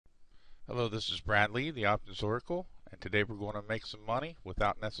Hello, this is Bradley, the Options Oracle, and today we're going to make some money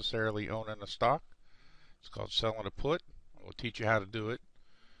without necessarily owning a stock. It's called selling a put. We'll teach you how to do it.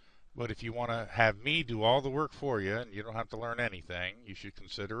 But if you want to have me do all the work for you and you don't have to learn anything, you should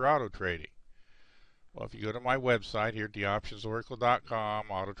consider auto trading. Well, if you go to my website here at theoptionsoracle.com,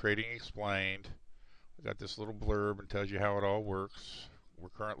 Auto Trading Explained, I got this little blurb and tells you how it all works. We're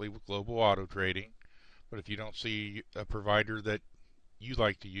currently with Global Auto Trading, but if you don't see a provider that you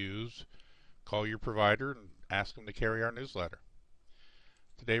like to use, call your provider and ask them to carry our newsletter.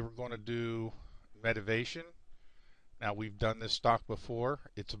 Today we're going to do Medivation. Now, we've done this stock before.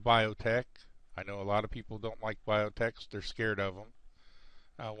 It's a biotech. I know a lot of people don't like biotechs. They're scared of them.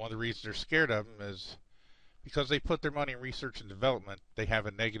 One of the reasons they're scared of them is because they put their money in research and development, they have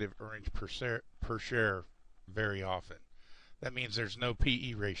a negative earnings per share very often. That means there's no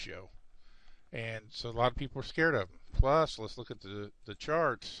PE ratio. And so a lot of people are scared of them. Plus, let's look at the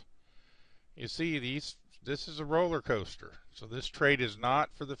charts. You see, this is a roller coaster. So this trade is not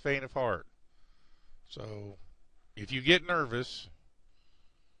for the faint of heart. So if you get nervous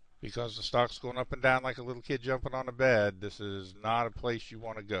because the stock's going up and down like a little kid jumping on a bed, this is not a place you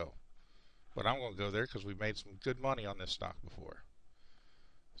want to go. But I'm going to go there because we made some good money on this stock before.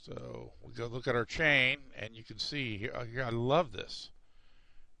 So we go look at our chain, and you can see here. I love this.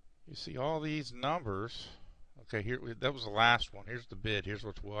 You see all these numbers. Okay, here that was the last one. Here's the bid. Here's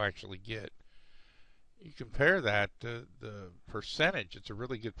what we'll actually get. You compare that to the percentage. It's a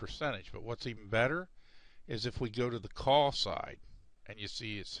really good percentage. But what's even better is if we go to the call side, and you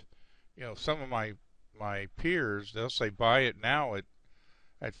see it's, some of my peers, they'll say buy it now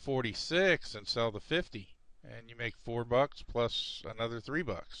at 46 and sell the 50, and you make $4 plus another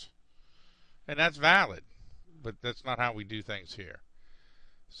 $3, and that's valid. But that's not how we do things here.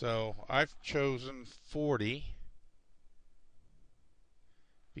 So I've chosen 40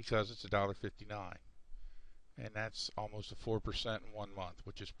 because it's $1.59. And that's almost a 4% in 1 month,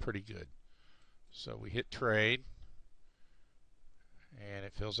 which is pretty good. So we hit trade, and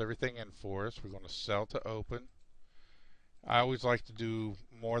it fills everything in for us. We're going to sell to open. I always like to do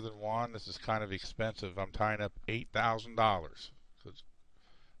more than one. This is kind of expensive. I'm tying up $8,000 because,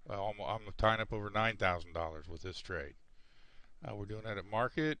 well, I'm tying up over $9,000 with this trade. We're doing that at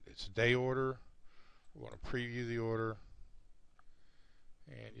market. It's a day order. We're going to preview the order.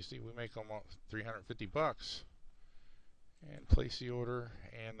 And you see we make almost $350 and place the order,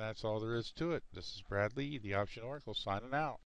 and that's all there is to it. This is Bradley, the Option Oracle, signing out.